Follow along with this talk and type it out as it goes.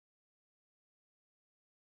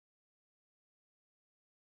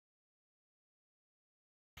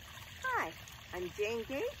I'm Jane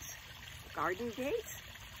Gates, Garden Gates,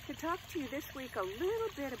 to talk to you this week a little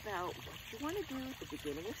bit about what you want to do at the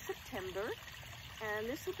beginning of September. And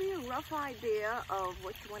this will be a rough idea of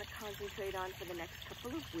what you want to concentrate on for the next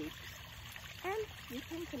couple of weeks. And you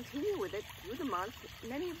can continue with it through the month.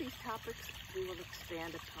 Many of these topics we will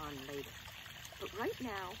expand upon later. But right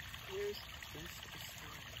now, here's just a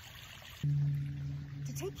start.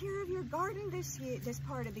 To take care of your garden this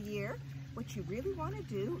part of the year, what you really want to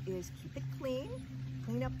do is keep it clean.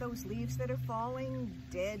 Clean up those leaves that are falling,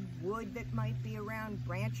 dead wood that might be around,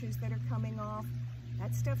 branches that are coming off.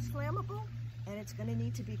 That stuff's flammable, and it's going to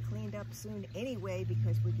need to be cleaned up soon anyway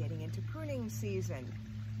because we're getting into pruning season.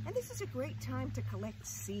 And this is a great time to collect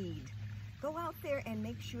seed. Go out there and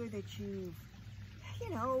make sure that you've,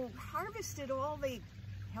 harvested all the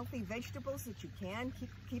healthy vegetables that you can.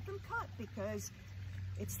 Keep them cut because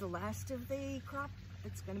it's the last of the crop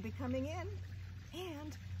that's going to be coming in.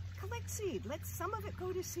 And collect seed. Let some of it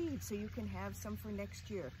go to seed so you can have some for next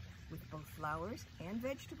year with both flowers and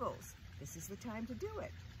vegetables. This is the time to do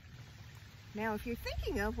it. Now, if you're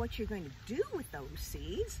thinking of what you're going to do with those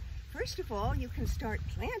seeds, first of all, you can start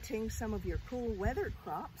planting some of your cool weather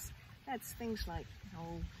crops. That's things like,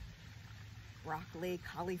 broccoli,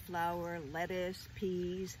 cauliflower, lettuce,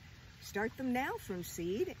 peas. Start them now from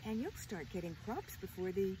seed and you'll start getting crops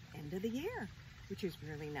before the end of the year, which is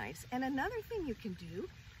really nice. And another thing you can do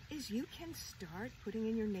is you can start putting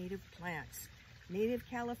in your native plants. Native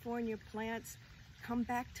California plants come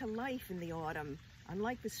back to life in the autumn,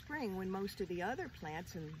 unlike the spring when most of the other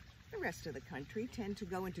plants in the rest of the country tend to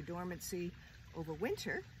go into dormancy over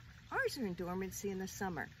winter. Ours are in dormancy in the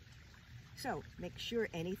summer. So make sure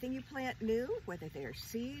anything you plant new, whether they're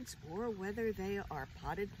seeds or whether they are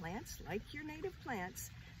potted plants like your native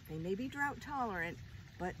plants, they may be drought tolerant,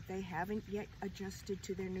 but they haven't yet adjusted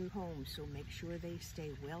to their new home, so make sure they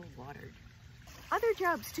stay well watered. Other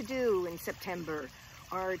jobs to do in September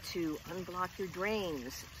are to unblock your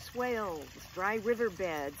drains, swales, dry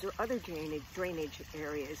riverbeds, or other drainage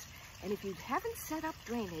areas. And if you haven't set up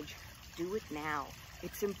drainage, do it now.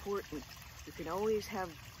 It's important. You can always have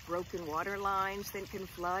broken water lines that can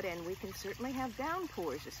flood, and we can certainly have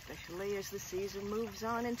downpours, especially as the season moves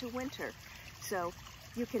on into winter. So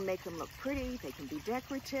you can make them look pretty, they can be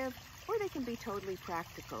decorative, or they can be totally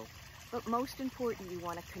practical. But most important, you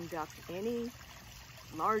want to conduct any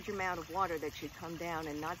large amount of water that should come down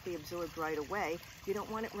and not be absorbed right away. You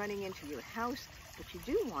don't want it running into your house, but you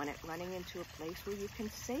do want it running into a place where you can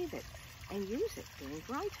save it and use it during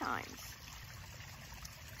dry times.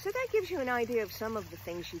 So that gives you an idea of some of the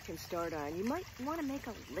things you can start on. You might want to make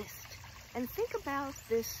a list and think about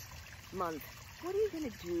this month. What are you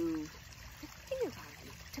going to do in your garden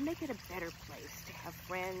to make it a better place, to have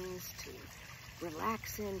friends, to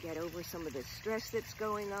relax in, get over some of the stress that's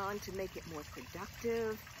going on, to make it more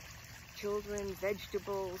productive, children,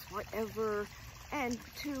 vegetables, whatever, and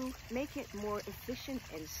to make it more efficient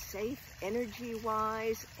and safe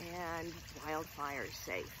energy-wise and wildfire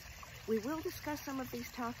safe. We will discuss some of these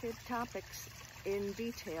topics in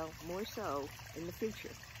detail, more so in the future,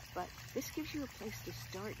 but this gives you a place to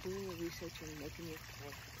start doing your research and making your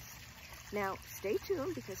plans. Now, stay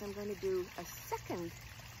tuned because I'm going to do a second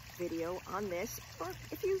video on this, or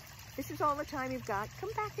if this is all the time you've got, come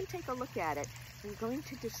back and take a look at it. I'm going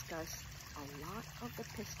to discuss a lot of the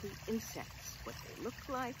pesky insects, what they look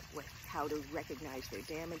like, how to recognize their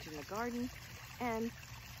damage in the garden, and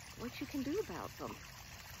what you can do about them.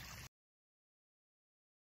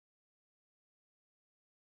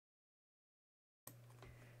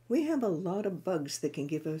 We have a lot of bugs that can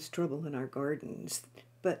give us trouble in our gardens,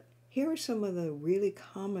 but here are some of the really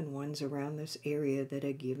common ones around this area that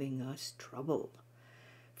are giving us trouble.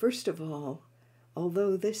 First of all,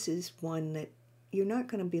 although this is one that you're not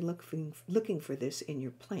going to be looking for this in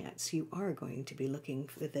your plants, you are going to be looking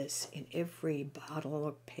for this in every bottle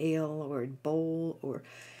or pail or bowl or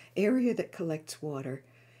area that collects water.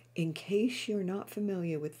 In case you're not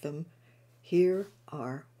familiar with them, here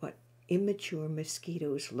are what immature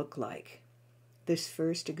mosquitoes look like. This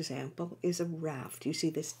first example is a raft. You see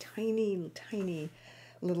this tiny, tiny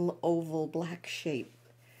little oval black shape.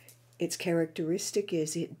 Its characteristic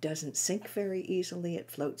is it doesn't sink very easily.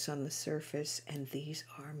 It floats on the surface, and these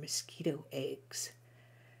are mosquito eggs.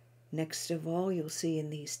 Next of all, you'll see in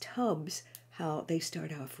these tubs how they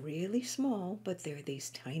start off really small, but they're these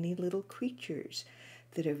tiny little creatures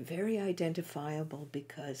that are very identifiable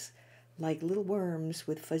because, like little worms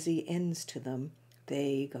with fuzzy ends to them,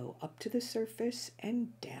 they go up to the surface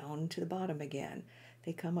and down to the bottom again.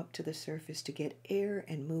 They come up to the surface to get air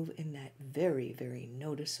and move in that very, very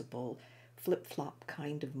noticeable flip-flop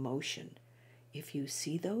kind of motion. If you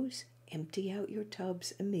see those empty out your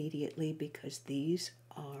tubs immediately because these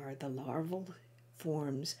are the larval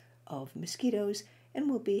forms of mosquitoes and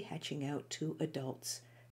will be hatching out to adults.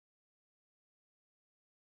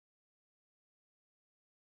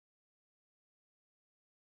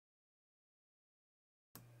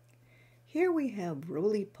 Here we have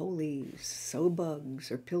roly-polies, sow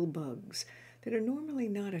bugs or pill bugs that are normally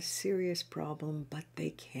not a serious problem, but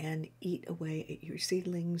they can eat away at your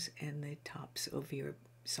seedlings and the tops of your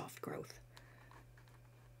soft growth.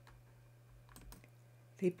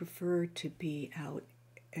 They prefer to be out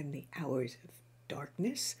in the hours of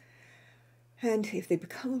darkness, and if they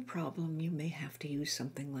become a problem, you may have to use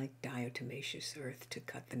something like diatomaceous earth to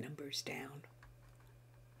cut the numbers down.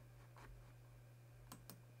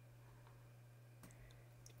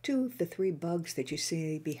 Two of the three bugs that you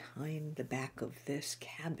see behind the back of this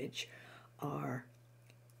cabbage are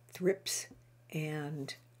thrips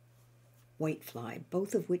and whitefly,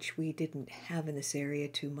 both of which we didn't have in this area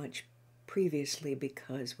too much previously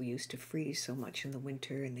because we used to freeze so much in the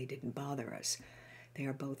winter and they didn't bother us. They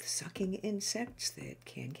are both sucking insects that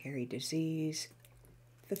can carry disease.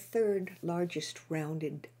 The third largest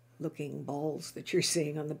rounded looking balls that you're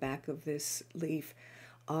seeing on the back of this leaf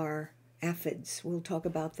are aphids. We'll talk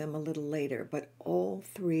about them a little later, but all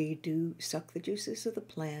three do suck the juices of the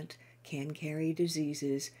plant, can carry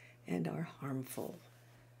diseases, and are harmful.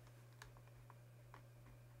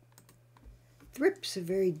 Thrips are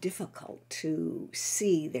very difficult to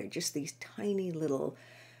see. They're just these tiny little,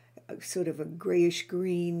 sort of a grayish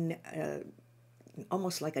green,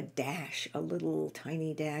 almost like a dash, a little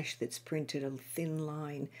tiny dash that's printed, a thin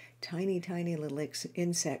line, tiny, tiny little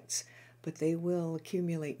insects. But they will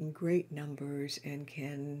accumulate in great numbers and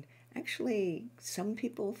can actually, some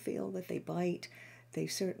people feel that they bite. They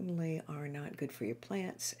certainly are not good for your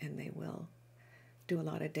plants and they will do a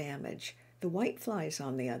lot of damage. The whiteflies,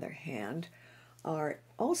 on the other hand, are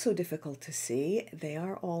also difficult to see. They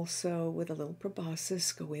are also, with a little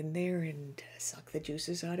proboscis, go in there and suck the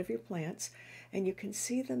juices out of your plants. And you can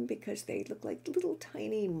see them because they look like little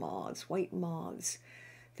tiny moths, white moths.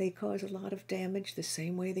 They cause a lot of damage the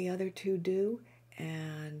same way the other two do,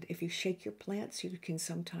 and if you shake your plants, you can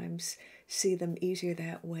sometimes see them easier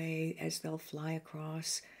that way as they'll fly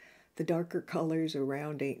across the darker colors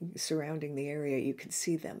surrounding the area. You can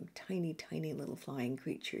see them, tiny, tiny little flying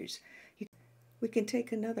creatures. We can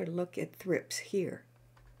take another look at thrips here.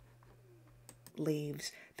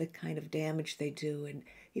 Leaves, the kind of damage they do, and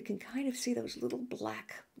you can kind of see those little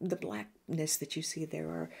the blackness that you see. There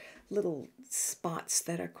are little spots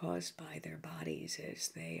that are caused by their bodies as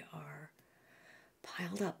they are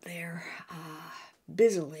piled up there,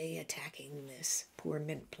 busily attacking this poor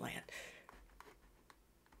mint plant.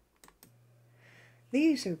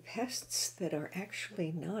 These are pests that are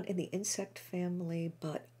actually not in the insect family,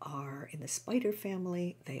 but are in the spider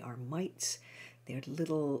family. They are mites. They're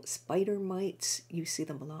little spider mites. You see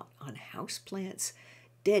them a lot on houseplants.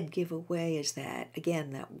 Dead giveaway is that,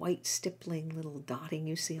 again, that white stippling little dotting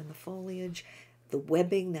you see on the foliage, the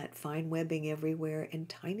webbing, that fine webbing everywhere, and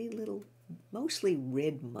tiny little, mostly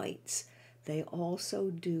red mites. They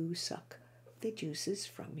also do suck the juices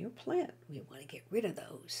from your plant. We want to get rid of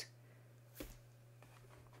those.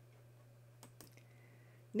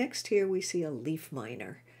 Next here we see a leaf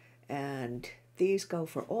miner, and these go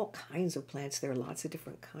for all kinds of plants. There are lots of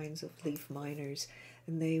different kinds of leaf miners,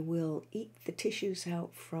 and they will eat the tissues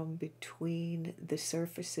out from between the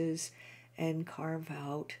surfaces and carve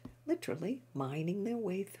out, literally, mining their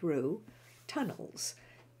way through tunnels.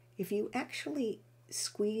 If you actually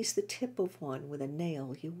squeeze the tip of one with a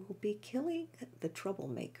nail, you will be killing the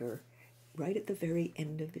troublemaker right at the very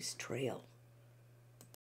end of his trail.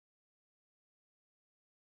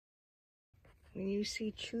 When you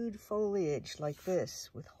see chewed foliage like this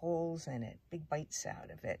with holes in it, big bites out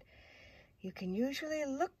of it, you can usually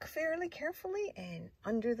look fairly carefully and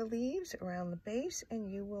under the leaves around the base, and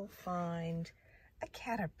you will find a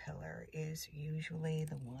caterpillar is usually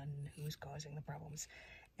the one who's causing the problems.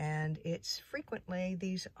 And it's frequently,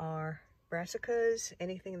 these are brassicas,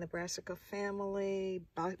 anything in the brassica family,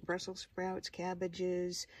 Brussels sprouts,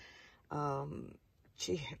 cabbages,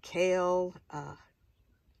 kale,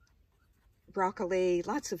 broccoli,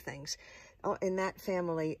 lots of things. In that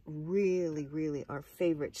family really, really are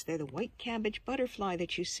favorites. They're the white cabbage butterfly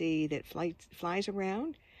that you see that flies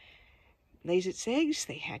around, lays its eggs,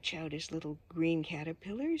 they hatch out as little green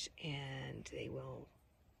caterpillars, and they will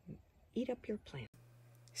eat up your plant.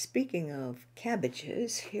 Speaking of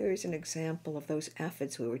cabbages, here's an example of those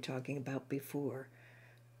aphids we were talking about before.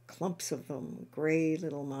 Clumps of them, gray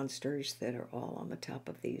little monsters that are all on the top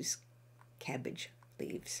of these cabbage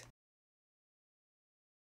leaves.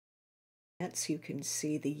 You can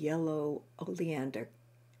see the yellow oleander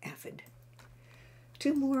aphid.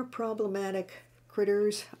 Two more problematic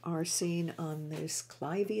critters are seen on this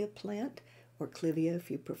clivia plant, or clivia if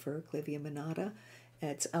you prefer, clivia minata.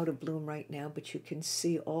 It's out of bloom right now, but you can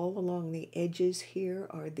see all along the edges here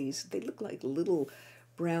are these, they look like little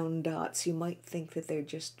brown dots. You might think that they're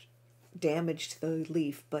just damage to the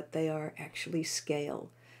leaf, but they are actually scale.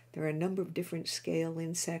 There are a number of different scale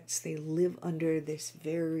insects. They live under this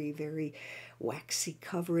very, very waxy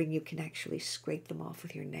covering. You can actually scrape them off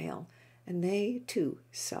with your nail. And they, too,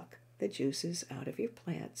 suck the juices out of your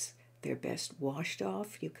plants. They're best washed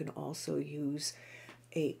off. You can also use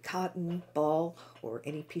a cotton ball or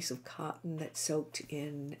any piece of cotton that's soaked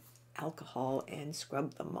in alcohol and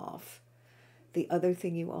scrub them off. The other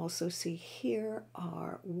thing you also see here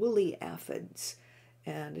are woolly aphids,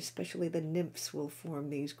 and especially the nymphs will form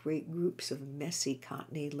these great groups of messy,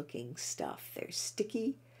 cottony-looking stuff. They're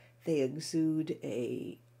sticky. They exude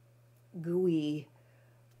a gooey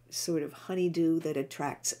sort of honeydew that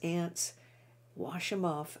attracts ants. Wash them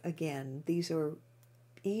off again. These are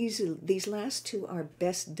easy. These last two are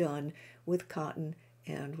best done with cotton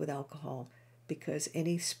and with alcohol, because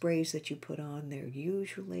any sprays that you put on, they're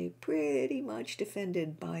usually pretty much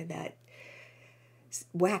defended by that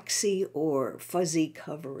waxy or fuzzy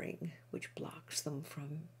covering, which blocks them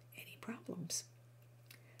from any problems.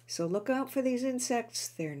 So look out for these insects.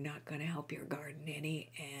 They're not going to help your garden any,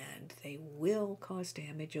 and they will cause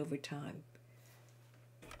damage over time.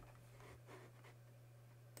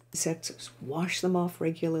 Insects, wash them off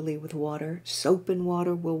regularly with water. Soap and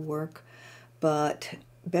water will work, but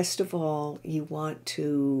best of all, you want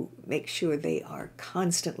to make sure they are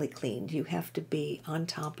constantly cleaned. You have to be on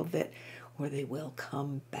top of it, or they will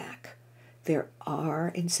come back. There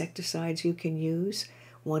are insecticides you can use.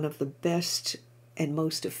 One of the best and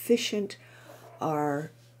most efficient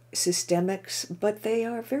are systemics, but they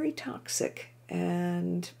are very toxic,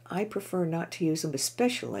 and I prefer not to use them,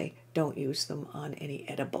 especially don't use them on any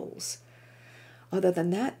edibles. Other than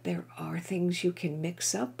that, there are things you can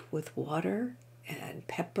mix up with water and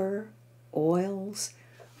pepper, oils,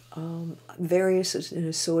 various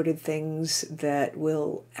assorted things that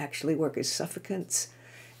will actually work as suffocants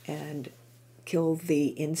and kill the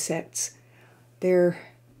insects. There are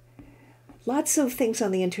lots of things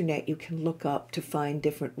on the internet you can look up to find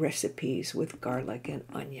different recipes with garlic and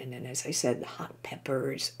onion, and as I said, hot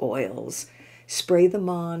peppers, oils. Spray them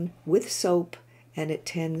on with soap, and it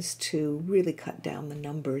tends to really cut down the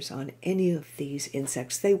numbers on any of these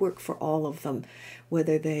insects. They work for all of them,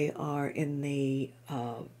 whether they are in the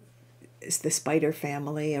spider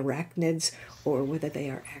family, arachnids, or whether they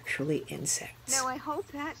are actually insects. Now, I hope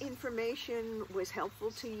that information was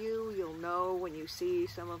helpful to you. You'll know when you see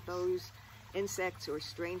some of those insects or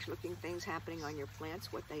strange-looking things happening on your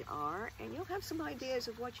plants what they are, and you'll have some ideas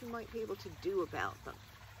of what you might be able to do about them.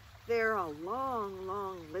 There are long,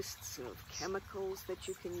 long lists of chemicals that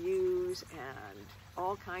you can use and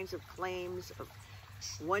all kinds of claims of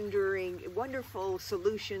wonderful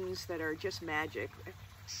solutions that are just magic.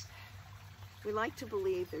 We like to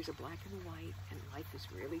believe there's a black and white and life is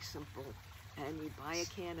really simple, and you buy a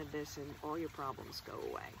can of this and all your problems go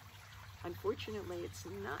away. Unfortunately, it's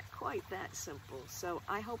not quite that simple, so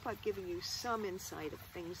I hope I've given you some insight of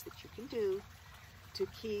things that you can do to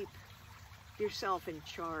keep yourself in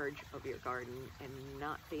charge of your garden and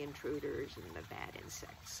not the intruders and the bad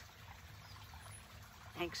insects.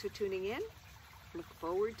 Thanks for tuning in. Look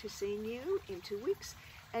forward to seeing you in 2 weeks.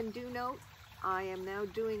 And do note, I am now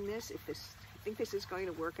doing this, I think this is going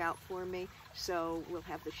to work out for me, so we'll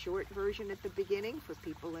have the short version at the beginning for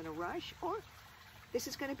people in a rush, or this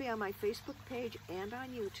is going to be on my Facebook page and on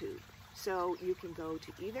YouTube. So you can go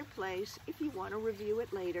to either place if you want to review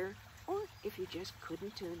it later, or if you just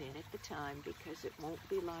couldn't tune in at the time, because it won't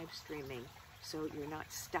be live streaming, so you're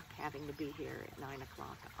not stuck having to be here at 9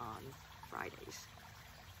 o'clock on Fridays.